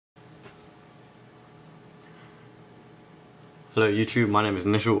Hello YouTube, my name is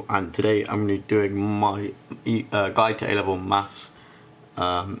Nishal and today I'm going to be doing my guide to A-level maths.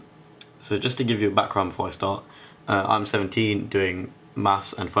 So just to give you a background before I start, I'm 17 doing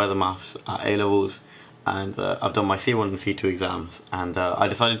maths and further maths at A-levels, and I've done my C1 and C2 exams, and I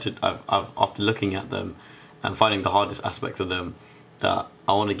decided to, after looking at them and finding the hardest aspects of them, that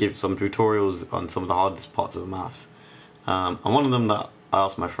I want to give some tutorials on some of the hardest parts of maths. And one of them that I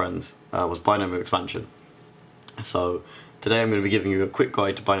asked my friends was binomial expansion. So today I'm going to be giving you a quick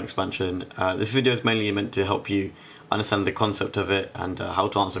guide to binomial expansion. This video is mainly meant to help you understand the concept of it and how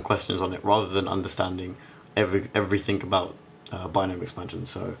to answer questions on it, rather than understanding everything about binomial expansion.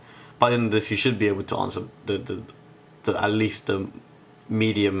 So by the end of this you should be able to answer the at least the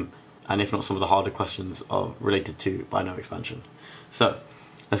medium, and if not some of the harder questions related to binomial expansion. So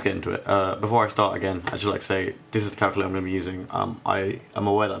let's get into it. Before I start again, I'd just like to say this is the calculator I'm going to be using. I am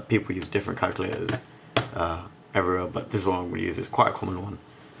aware that people use different calculators everywhere, but this is what I'm going to use. It's quite a common one,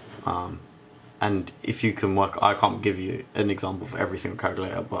 and if you can work, I can't give you an example for every single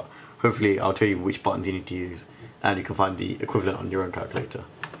calculator, but hopefully I'll tell you which buttons you need to use and you can find the equivalent on your own calculator.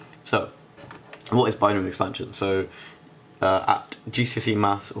 So what is binomial expansion? So at GCSE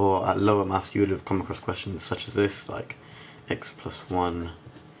maths or at lower maths you would have come across questions such as this, like x plus 1,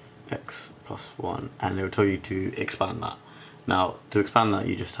 and they will tell you to expand that. Now to expand that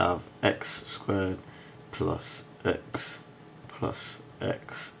you just have x squared plus x plus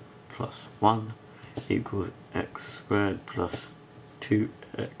x plus 1 equals x squared plus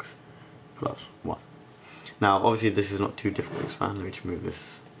 2x plus 1. Now obviously this is not too difficult to expand. Let me just move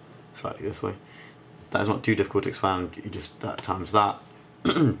this slightly this way. That is not too difficult to expand. You just that times that.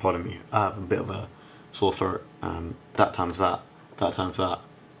 Pardon me, I have a bit of a sore throat. That times that, that times that,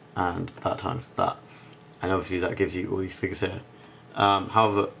 and that times that, and obviously that gives you all these figures here.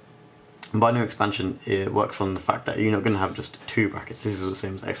 However, binomial expansion, it works on the fact that you're not going to have just two brackets. This is the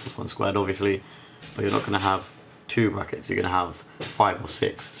same as x plus 1 squared obviously, but you're not going to have two brackets, you're going to have 5 or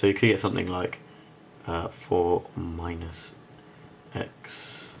 6. So you could get something like 4 minus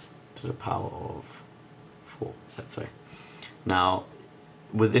x to the power of 4, let's say. Now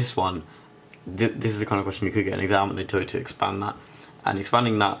with this one, this is the kind of question you could get an exam and they tell you to expand that, and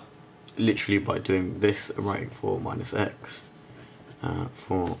expanding that literally by doing this, writing 4 minus x,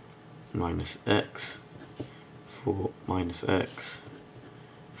 4 minus x, 4 minus x,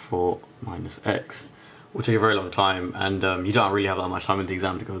 4 minus x, will take a very long time, and you don't really have that much time in the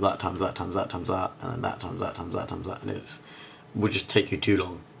exam to go that times that times that times that, and then that times that times that times that, and it would just take you too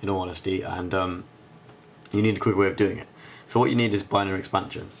long, in all honesty, and you need a quick way of doing it. So what you need is binomial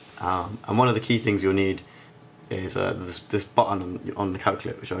expansion, and one of the key things you'll need is this button on the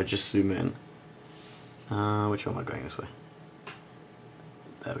calculator, which I just zoom in. Which one am I going this way?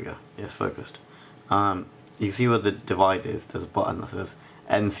 There we go. Yes, focused. You can see where the divide is. There's a button that says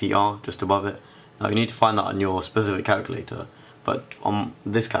NCR just above it. Now you need to find that on your specific calculator, but on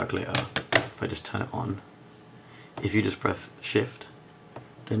this calculator, if I just turn it on, if you just press shift,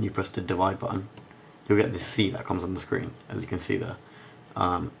 then you press the divide button, you'll get this C that comes on the screen, as you can see there.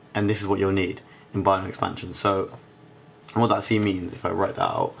 And this is what you'll need in binomial expansion. So what that C means, if I write that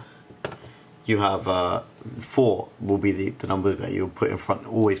out, you have 4 will be the numbers that you'll put in front,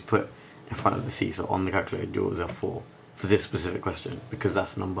 always put in front of the C. So on the calculator you always have 4 for this specific question, because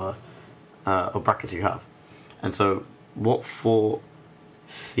that's the number of brackets you have. And so what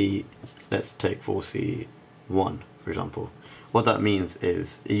 4C, let's take 4C1 for example, what that means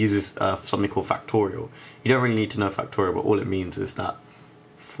is it uses something called factorial. You don't really need to know factorial, but all it means is that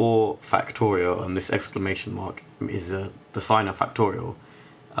 4 factorial, and this exclamation mark is the sign of factorial.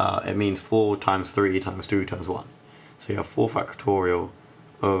 It means 4 times 3 times 2 times 1. So you have 4 factorial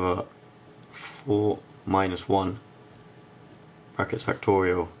over 4 minus 1 brackets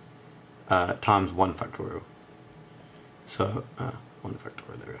factorial times 1 factorial. So 1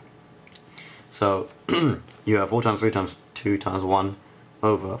 factorial, there we go. So you have 4 times 3 times 2 times 1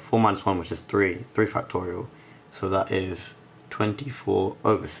 over 4 minus 1, which is 3 factorial. So that is 24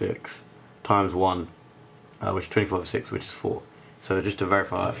 over 6 times 1, which is 24 over 6, which is 4. So just to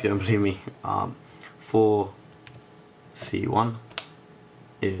verify, if you don't believe me, 4C1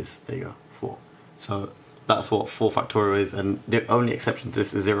 is, there you go, 4. So that's what 4 factorial is, and the only exception to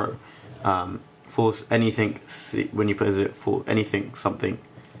this is 0. For anything, when you put a 0 for anything, something,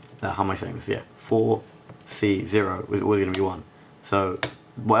 how am I saying this? Yeah, 4C0 is always going to be 1. So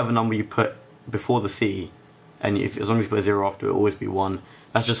whatever number you put before the C, and as long as you put a 0 after it, will always be 1.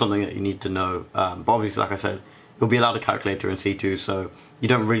 That's just something that you need to know. But obviously, like I said, you'll be allowed a calculator in C2, so you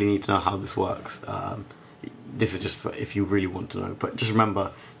don't really need to know how this works. This is just for if you really want to know. But just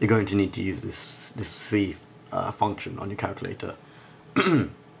remember, you're going to need to use this C function on your calculator.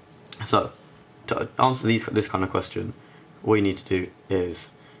 So, to answer this kind of question, what you need to do is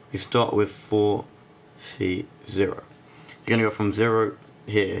you start with 4C0. You're going to go from 0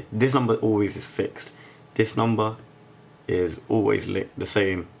 here. This number always is fixed. This number is always the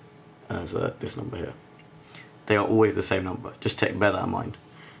same as this number here. They are always the same number. Just bear that in mind.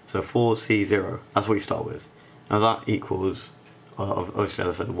 So 4C0, that's what you start with. Now that equals, obviously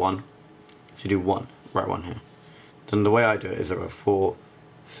as I said, 1. So you do 1, write 1 here. Then the way I do it is I go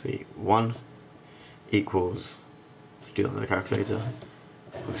 4C1 equals, do that on the calculator.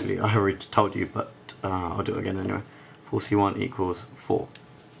 Obviously I already told you, but I'll do it again anyway. 4C1 equals 4.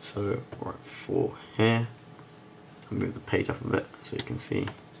 So write 4 here. I'll move the page up a bit so you can see.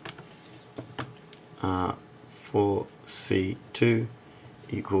 4C2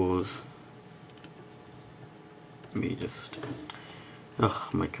 equals, let me just,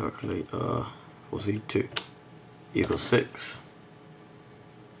 my calculator, 4C2 equals 6.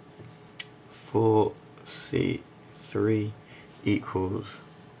 4C3 equals,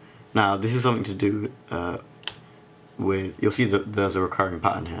 now this is something to do with, you'll see that there's a recurring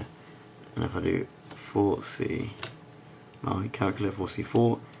pattern here, and if I do 4C, my calculator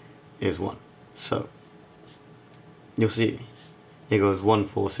 4C4 is 1. So you'll see it goes 1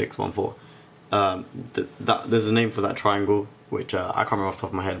 4 6 1 4. There's a name for that triangle, which I can't remember off the top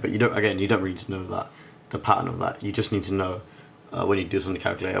of my head, but you don't really need to know that the pattern of that. You just need to know when you do this on the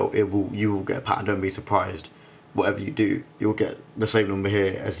calculator, you will get a pattern. Don't be surprised. Whatever you do, you'll get the same number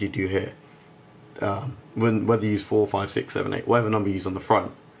here as you do here. Whether you use 4 5 6 7 8, whatever number you use on the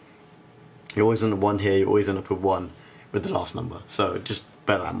front, you always end up 1 here. You always end up with 1 with the last number. So just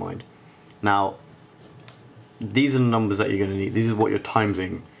bear that in mind. Now, these are the numbers that you're going to need. This is what you're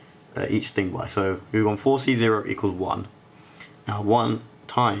timesing each thing by. So we've gone 4C0 equals 1. Now 1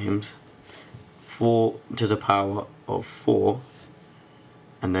 times 4 to the power of 4,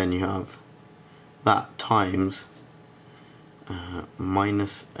 and then you have that times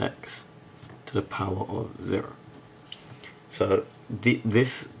minus x to the power of 0. So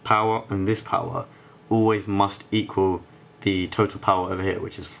this power and this power always must equal the total power over here,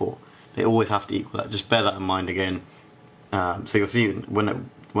 which is 4. They always have to equal that. Just bear that in mind again. So you'll see when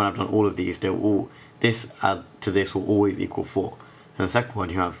I've done all of these, this add to this will always equal 4. And the second one,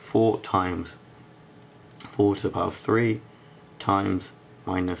 you have 4 times 4 to the power of 3 times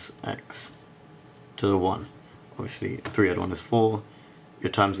minus x to the 1. Obviously 3 add 1 is 4.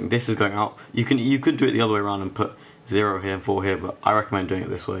 You're timesing, this is going up. You could do it the other way around and put 0 here and 4 here, but I recommend doing it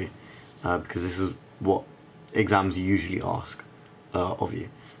this way because this is what exams usually ask of you.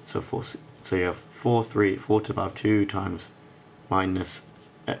 So you have 4 to the power of 2 times minus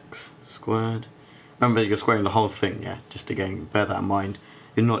x squared. Remember, you're squaring the whole thing, yeah? Just again, bear that in mind.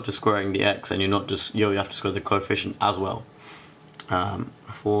 You're not just squaring the x, and you have to square the coefficient as well.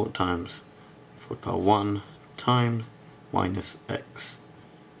 4 times 4 to the power 1 times minus x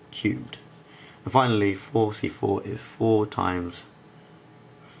cubed. And finally, 4C4 is 4 times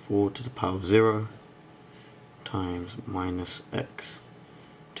 4 to the power of 0 times minus x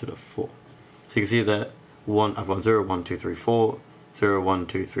to the 4. So you can see that I've got 0, 1, 2, 3, 4, 0, 1,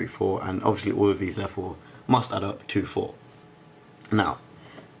 2, 3, 4, and obviously all of these therefore must add up to 4. Now,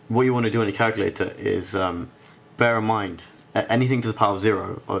 what you want to do on your calculator is bear in mind anything to the power of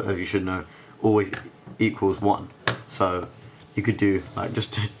 0, as you should know, always equals 1. So you could do, like,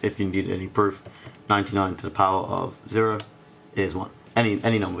 just if you need any proof, 99 to the power of 0 is 1.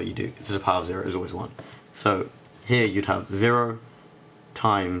 Any number you do to the power of 0 is always 1. So here you'd have 0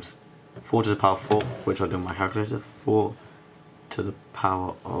 times 4 to the power of 4, which I'll do on my calculator, 4 to the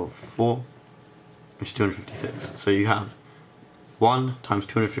power of 4, which is 256. So you have 1 times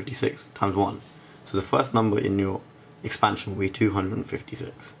 256 times 1. So the first number in your expansion will be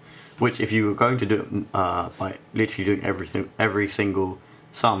 256, which if you were going to do it by literally doing every single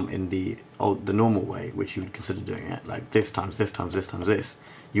sum in the normal way, which you would consider doing it, like this times this times this times this,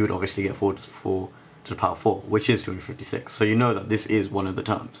 you would obviously get 4 to the power of 4, which is 256. So you know that this is one of the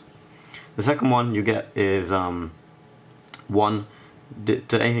terms. The second one you get is 1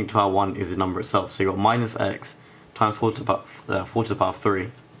 to anything to the power 1 is the number itself. So you got minus x times 4 to the power of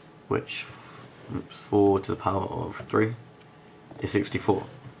 3, which 4 to the power of 3 is 64.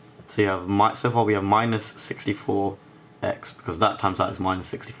 So you have so far we have minus 64x, because that times that is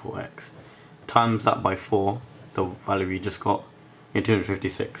minus 64x. Times that by 4, the value we just got, in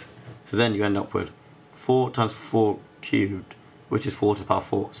 256. So then you end up with 4 times 4 cubed, which is 4 to the power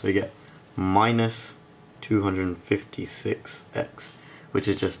 4. So you get minus 256x, which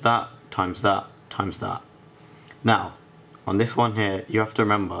is just that times that times that. Now, on this one here, you have to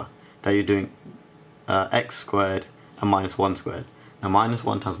remember that you're doing x squared and minus 1 squared. Now minus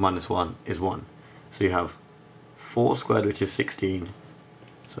 1 times minus 1 is 1. So you have 4 squared, which is 16.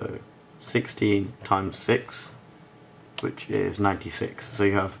 So 16 times 6, which is 96. So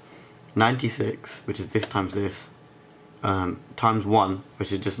you have 96, which is this times this, times 1,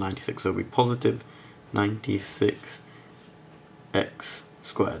 which is just 96. So it'll be positive 96 x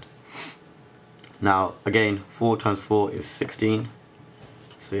squared. Now again, 4 times 4 is 16.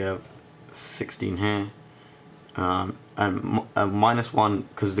 So you have 16 here. And minus 1,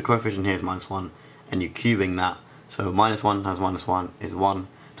 because the coefficient here is minus 1, and you're cubing that. So minus 1 times minus 1 is 1.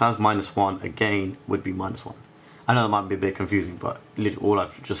 Times minus 1 again would be minus 1. I know that might be a bit confusing, but all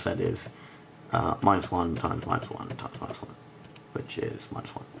I've just said is minus 1 times minus 1 times minus 1, which is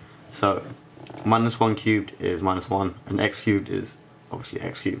minus 1. So minus 1 cubed is minus 1, and x cubed is obviously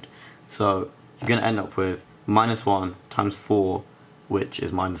x cubed. So you're going to end up with minus 1 times 4, which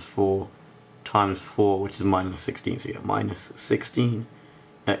is minus 4, times 4, which is minus 16. So you get minus 16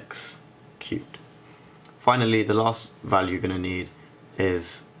 x cubed. Finally, the last value you're going to need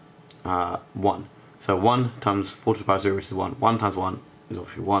is 1. So 1 times 4 to the power 0, which is 1. 1 times 1 is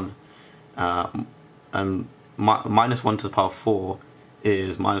obviously 1. And minus 1 to the power 4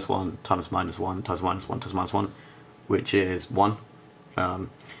 is minus 1 times minus 1 times minus 1 times minus 1, which is 1. And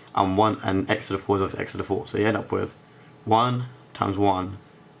x to the 4 is obviously x to the 4. So you end up with 1 times 1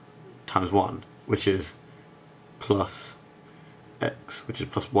 times 1, which is plus x, which is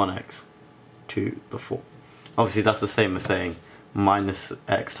plus 1x to the 4. Obviously that's the same as saying minus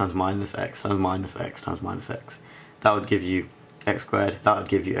x times minus x times minus x times minus x. That would give you x squared, that would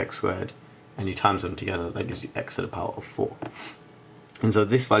give you x squared, and you times them together, that gives you x to the power of 4. And so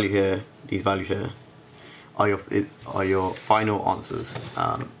this value here, these values here, are your final answers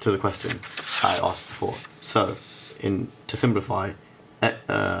to the question I asked before. So to simplify,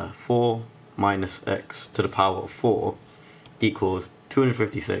 4 minus x to the power of 4 equals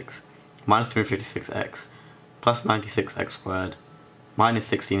 256 minus 256x plus 96x squared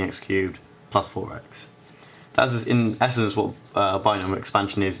minus 16x cubed plus 4x. That's in essence what binomial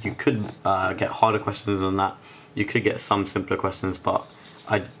expansion is. You could get harder questions than that. You could get some simpler questions, but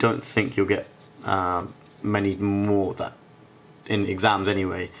I don't think you'll get many more that in exams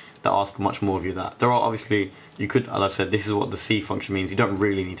anyway that ask much more of you. That there are obviously, you could, as I said, this is what the C function means. You don't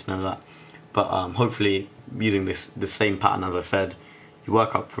really need to know that, but hopefully using the same pattern as I said, you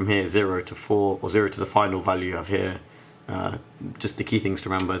work up from here 0 to 4 or 0 to the final value you have here. Just the key things to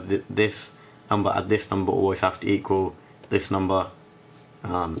remember: this number and this number always have to equal this number,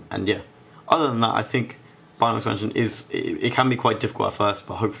 and yeah. Other than that, I think binomial expansion it can be quite difficult at first,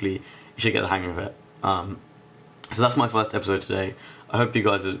 but hopefully you should get the hang of it. So that's my first episode today. I hope you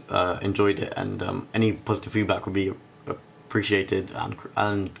guys enjoyed it, and any positive feedback would be appreciated,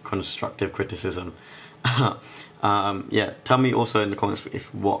 and constructive criticism. Yeah, tell me also in the comments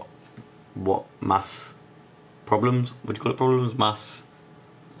if what maths problems, would you call it problems, maths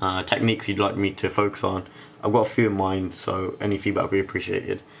techniques you'd like me to focus on. I've got a few in mind, so any feedback would be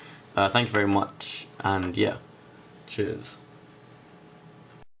appreciated. Thank you very much, and yeah, cheers.